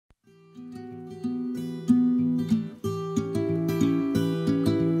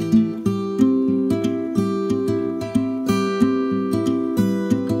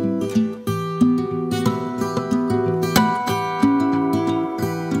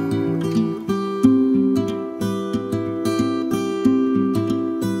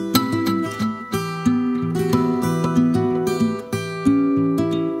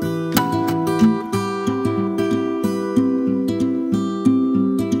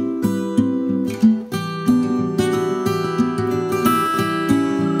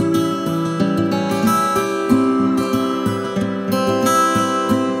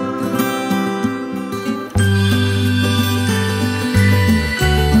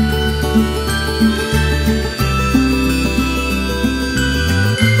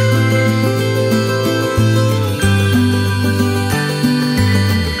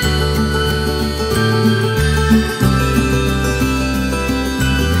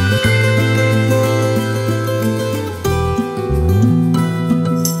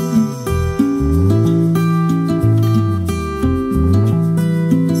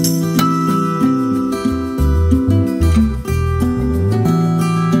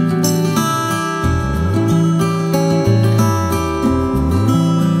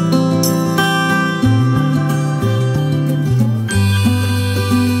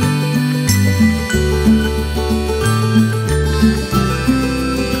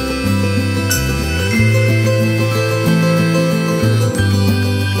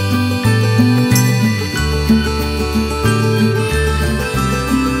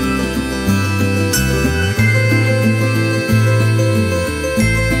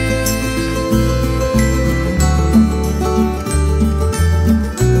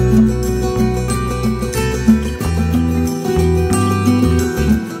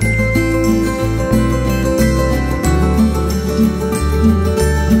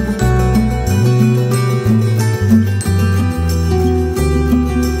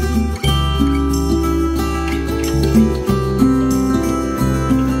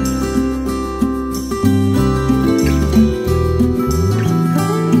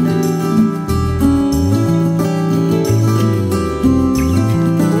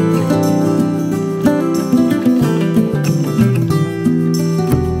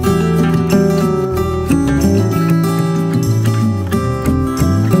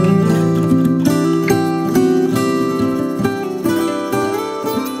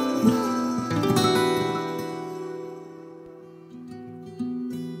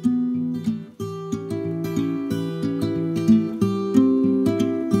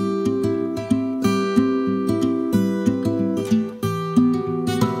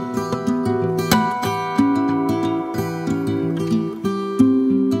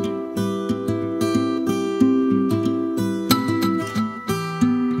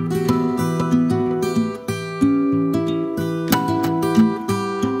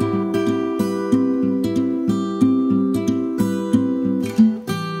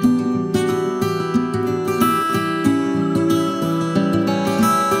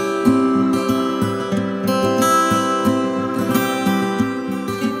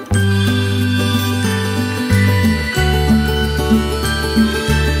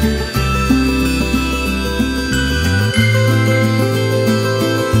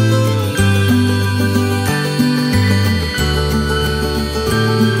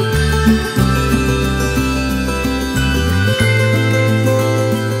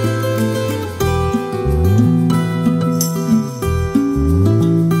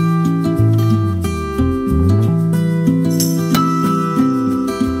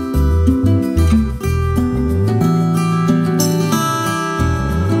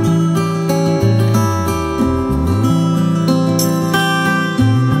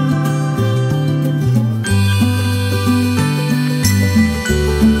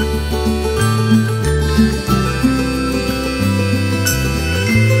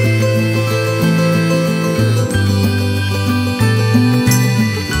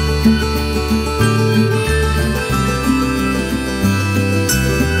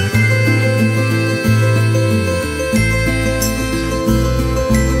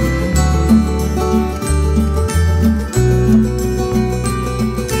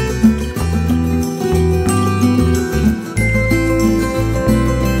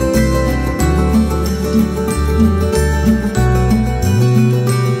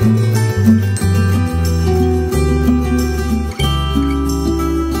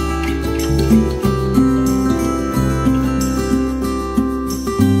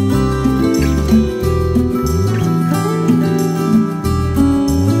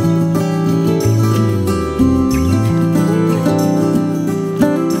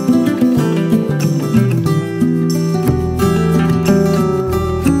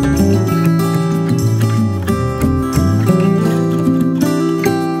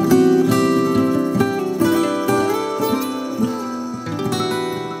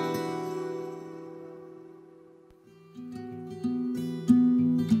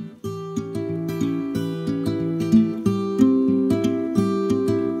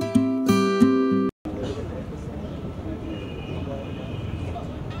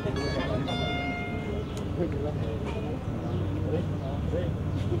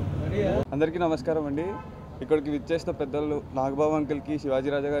అందరికీ నమస్కారం అండి. ఇక్కడికి విచ్చేసిన పెద్దలు నాగబాబు అంకుల్కి, శివాజీ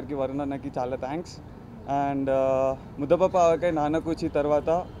రాజా గారికి, వరుణ్ అన్నకి చాలా థ్యాంక్స్. అండ్ ముద్దపప్ప ఆవకాయ నాన్న కూచి తర్వాత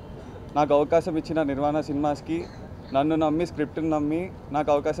నాకు అవకాశం ఇచ్చిన నిర్వాణ సినిమాస్కి, నన్ను నమ్మి స్క్రిప్ట్ని నమ్మి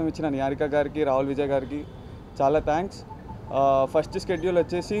నాకు అవకాశం ఇచ్చిన నిహారిక గారికి, రాహుల్ విజయ్ గారికి చాలా థ్యాంక్స్. ఫస్ట్ షెడ్యూల్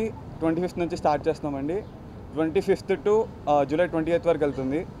వచ్చేసి 25th నుంచి స్టార్ట్ చేస్తున్నామండి. 25th టు జూలై 28th వరకు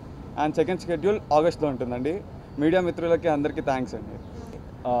వెళ్తుంది. అండ్ సెకండ్ షెడ్యూల్ ఆగస్ట్లో ఉంటుందండి. మీడియా మిత్రులకి అందరికీ థ్యాంక్స్ అండి.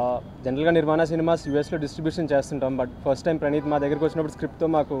 జనరల్గా నిర్మాణ సినిమాస్ యూఎస్లో డిస్ట్రిబ్యూషన్ చేస్తుంటాం, బట్ ఫస్ట్ టైం ప్రణీత్ మా దగ్గరికి వచ్చినప్పుడు స్క్రిప్ట్తో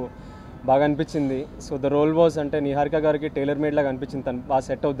మాకు బాగా అనిపించింది. సో ద రోల్ వాజ్ అంటే నిహారిక గారికి టైలర్ మేడ్ లాగా అనిపించింది, తను బాగా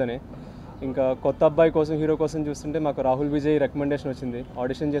సెట్ అవుద్దని. ఇంకా కొత్త అబ్బాయి కోసం, హీరో కోసం చూస్తుంటే మాకు రాహుల్ విజయ్ రికమెండేషన్ వచ్చింది.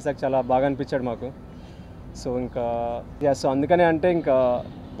 ఆడిషన్ చేశాక చాలా బాగా అనిపించాడు మాకు. సో ఇంకా సో అందుకనే అంటే ఇంకా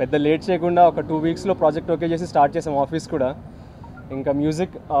పెద్ద లేట్ చేయకుండా ఒక 2 weeksలో ప్రాజెక్ట్ ఓకే చేసి స్టార్ట్ చేసాం ఆఫీస్ కూడా. ఇంకా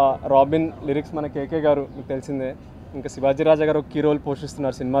మ్యూజిక్ రాబిన్, లిరిక్స్ మన కేకే గారు మీకు తెలిసిందే. ఇంకా శివాజీ రాజా గారు ఒక కీ రోల్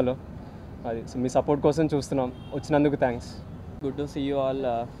పోషిస్తున్నారు సినిమాలో. అది సో మీ సపోర్ట్ కోసం చూస్తున్నాం, వచ్చినందుకు thanks. Good to see you all.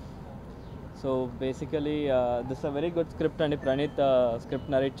 So basically this a very good script అండి. ప్రణీత్ స్క్రిప్ట్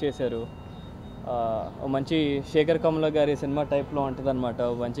నరేట్ చేశారు. మంచి శేఖర్ కమల గారి సినిమా టైప్లో ఉంటుంది అనమాట.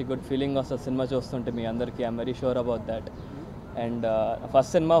 మంచి గుడ్ ఫీలింగ్ వస్తుంది సినిమా చూస్తుంటే మీ అందరికీ. I'm very sure about that. And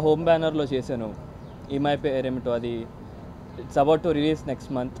first cinema home బ్యానర్లో చేశాను, ఈమై పేరేమిటో. అది it's about to release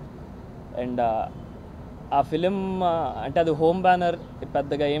next month. And ఆ ఫిలిం అంటే అది హోమ్ బ్యానర్,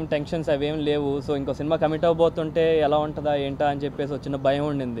 పెద్దగా ఏం టెన్షన్స్ అవేం లేవు. సో ఇంకో సినిమా కమిట్ అవ్వబోతుంటే ఎలా ఉంటుందా ఏంటా అని చెప్పేసి వచ్చిన భయం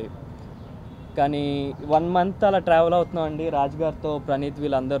ఉండింది. కానీ 1 month అలా ట్రావెల్ అవుతున్నాం అండి రాజ్ గారితో, ప్రణీత్,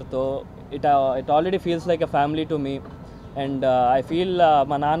 వీళ్ళందరితో. It already feels like a family to me. And I feel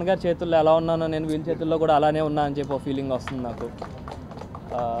మా నాన్నగారి చేతుల్లో ఎలా ఉన్నానో నేను వీళ్ళ చేతుల్లో కూడా అలానే ఉన్నా అని చెప్పి ఒక ఫీలింగ్ వస్తుంది నాకు.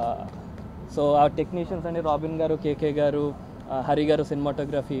 సో ఆ టెక్నీషియన్స్ అండి, రాబిన్ గారు, కేకే గారు, హరి గారు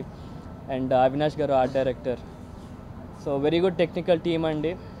సినిమాటోగ్రఫీ, అండ్ అవినాష్ గారు art director. So very good technical team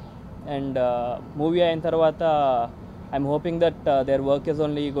అండి. అండ్ మూవీ అయిన తర్వాత I'm hoping that their work is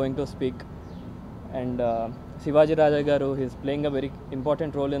only going to speak. And Shivaji రాజా గారు, he's playing a very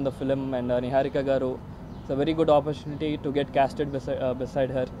important role in the film. And Niharika గారు, it's a very good opportunity to get casted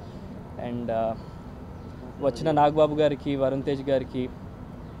beside her. And వచ్చిన నాగబాబు గారికి, వరుణ్ తేజ్ గారికి,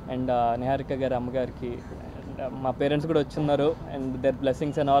 and Niharika గారి అమ్మగారికి, మా parents కూడా వచ్చున్నారు. And there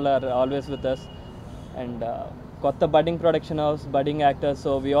blessings and all are always with us. And కొత్త budding production house, budding actors,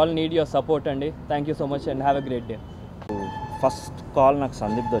 so we all need your support అండి. Thank you so much and have a great day. First call నాకు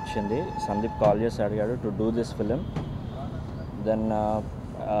సందీప్ది వచ్చింది. Sandeep call చేసి అడిగాడు to do this film. Then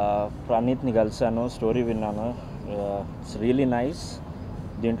ప్రణీత్ని కలిసాను, story విన్నాను. It's really nice.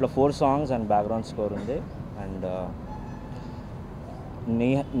 దీంట్లో 4 songs and background score ఉంది. And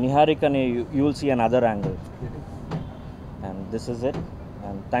Niharika, you will see another angle, and this is it.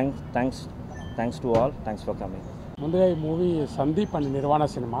 And thanks to all. Thanks for coming. ముందుగా ఈ movie Sandeep అండి, నిర్వాణ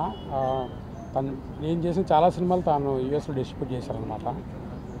cinema. తను నేను చేసిన చాలా సినిమాలు తాను యూఎస్లో డిస్ట్రిబ్యూట్ చేశారనమాట.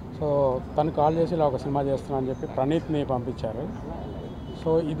 సో తను కాల్ చేసి ఇలా ఒక సినిమా చేస్తున్నా అని చెప్పి ప్రణీత్ని పంపించారు.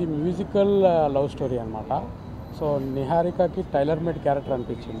 సో ఇది మ్యూజికల్ లవ్ స్టోరీ అనమాట. సో నిహారికకి టైలర్ మేడ్ క్యారెక్టర్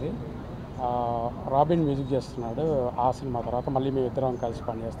అనిపించింది. రాబిన్ మ్యూజిక్ చేస్తున్నాడు. ఆ సినిమా తర్వాత మళ్ళీ మేము ఇద్దరం కలిసి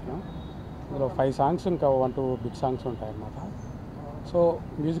పనిచేస్తున్నాం. ఇందులో 5 songs, ఇంకా 1-2 big songs ఉంటాయన్నమాట. సో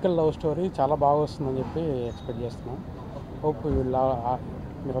మ్యూజికల్ లవ్ స్టోరీ చాలా బాగా వస్తుందని చెప్పి ఎక్స్పెక్ట్ చేస్తున్నాం. హోప్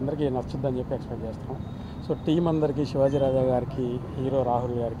మీరందరికీ నచ్చుద్దని చెప్పి ఎక్స్పెక్ట్ చేస్తున్నాం. సో టీం అందరికీ, శివాజీ రాజా గారికి, హీరో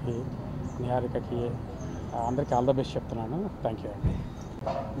రాహుల్ గారికి, నిహారికకి అందరికీ ఆల్ ద బెస్ట్ చెప్తున్నాను. థ్యాంక్ యూ అండి.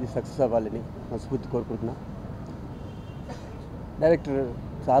 ఇది సక్సెస్ అవ్వాలని మనస్ఫూర్తి కోరుకుంటున్నా. డైరెక్టర్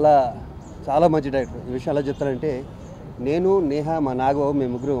చాలా మంచి డైరెక్టర్. ఈ విషయం ఎలా చెప్తానంటే, నేను, నేహ, మా నాగబాబు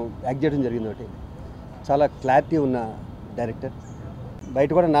మేము ముగ్గురు యాక్ట్ చేయడం జరిగింది. ఒకటి చాలా క్లారిటీ ఉన్న డైరెక్టర్. బయట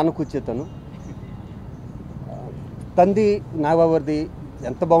కూడా నాన్న కూర్చేస్తాను. తంది నాగబాబుది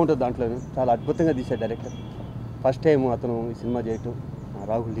ఎంత బాగుంటుందో దాంట్లో చాలా అద్భుతంగా తీశాడు డైరెక్టర్. ఫస్ట్ టైం అతను ఈ సినిమా చేయటం.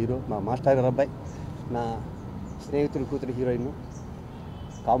 రాహుల్ హీరో, మా మాస్టర్ గారు అబ్బాయి, నా స్నేహితుడి కూతురు హీరోయిన్.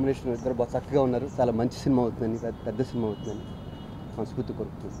 కాంబినేషన్ ఇద్దరు బాగా చక్కగా ఉన్నారు. చాలా మంచి సినిమా అవుతుందని, పెద్ద సినిమా అవుతుందని మనస్ఫూర్తి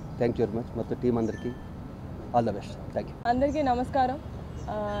కోరుకుంటున్నాను. Thank you very much. మొత్తం టీం అందరికీ all the best. Thank you. అందరికీ నమస్కారం.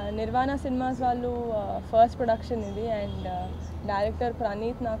 నిర్వాణ సినిమాస్ వాళ్ళు ఫస్ట్ ప్రొడక్షన్ ఇది అండ్ డైరెక్టర్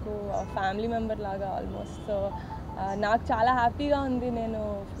ప్రణీత్ నాకు ఫ్యామిలీ మెంబర్ లాగా ఆల్మోస్ట్. సో నాకు చాలా హ్యాపీగా ఉంది నేను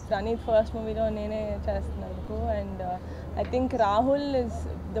ప్రణీత్ ఫస్ట్ మూవీలో నేనే చేస్తున్నందుకు. And I think Rahul is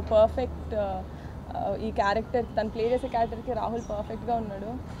the perfect ఈ క్యారెక్టర్, తను ప్లే చేసే క్యారెక్టర్కి రాహుల్ పర్ఫెక్ట్గా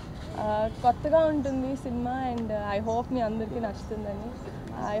ఉన్నాడు. కొత్తగా ఉంటుంది సినిమా అండ్ ఐ హోప్ మీ అందరికీ నచ్చుతుందని.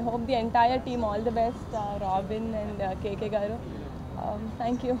 I hope the entire team all the best, robin and కేకే గారు.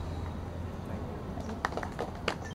 Thank you.